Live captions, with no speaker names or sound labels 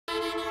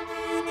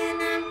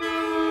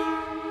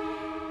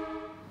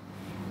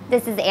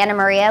This is Anna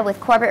Maria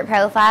with Corporate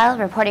Profile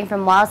reporting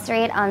from Wall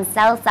Street on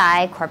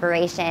CEL-SCI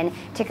Corporation,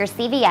 ticker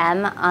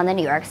CVM on the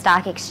New York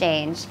Stock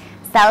Exchange.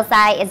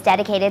 CEL-SCI is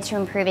dedicated to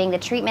improving the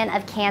treatment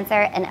of cancer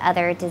and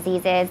other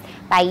diseases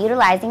by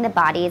utilizing the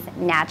body's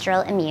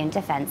natural immune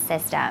defense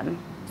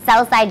system.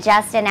 CEL-SCI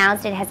just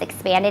announced it has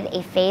expanded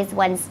a phase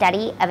 1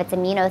 study of its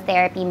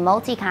immunotherapy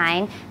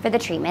Multikine for the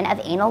treatment of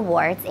anal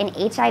warts in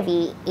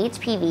HIV,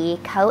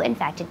 HPV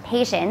co-infected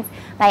patients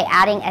by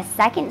adding a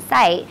second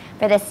site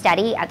for the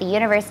study at the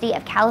University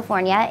of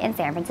California in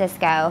San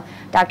Francisco.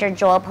 Dr.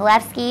 Joel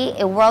Palefsky,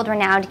 a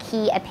world-renowned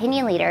key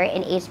opinion leader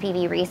in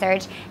HPV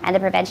research and the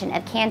prevention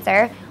of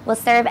cancer, will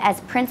serve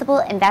as principal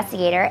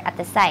investigator at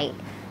the site.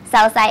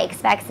 CEL-SCI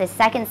expects this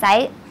second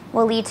site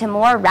will lead to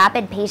more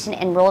rapid patient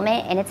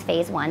enrollment in its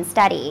phase 1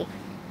 study.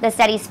 The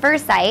study's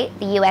first site,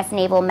 the U.S.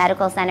 Naval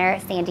Medical Center,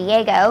 San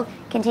Diego,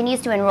 continues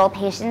to enroll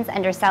patients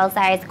under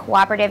CEL-SCI's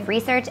Cooperative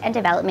Research and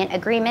Development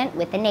Agreement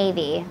with the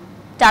Navy.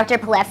 Dr.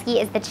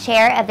 Palefsky is the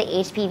chair of the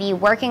HPV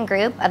Working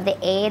Group of the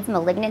AIDS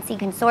Malignancy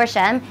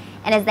Consortium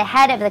and is the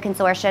head of the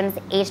consortium's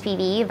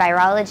HPV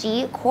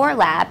Virology Core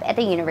Lab at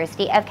the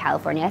University of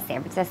California,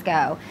 San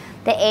Francisco.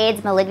 The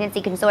AIDS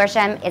Malignancy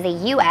Consortium is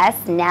a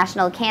U.S.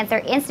 National Cancer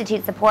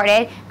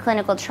Institute-supported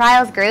clinical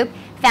trials group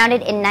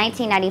founded in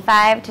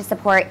 1995 to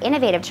support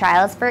innovative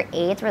trials for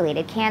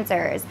AIDS-related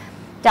cancers.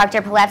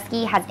 Dr.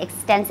 Palefsky has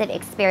extensive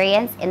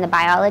experience in the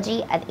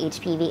biology of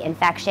HPV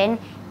infection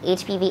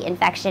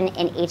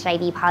in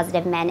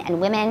HIV-positive men and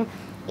women,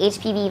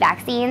 HPV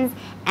vaccines,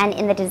 and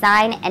in the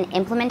design and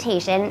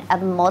implementation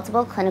of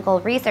multiple clinical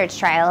research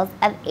trials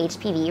of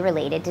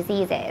HPV-related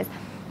diseases.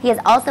 He has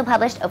also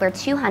published over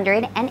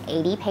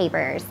 280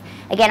 papers.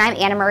 Again, I'm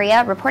Anna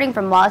Maria reporting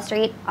from Wall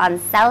Street on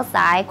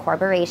CEL-SCI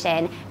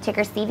Corporation,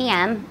 ticker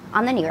CVM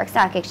on the New York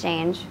Stock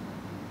Exchange.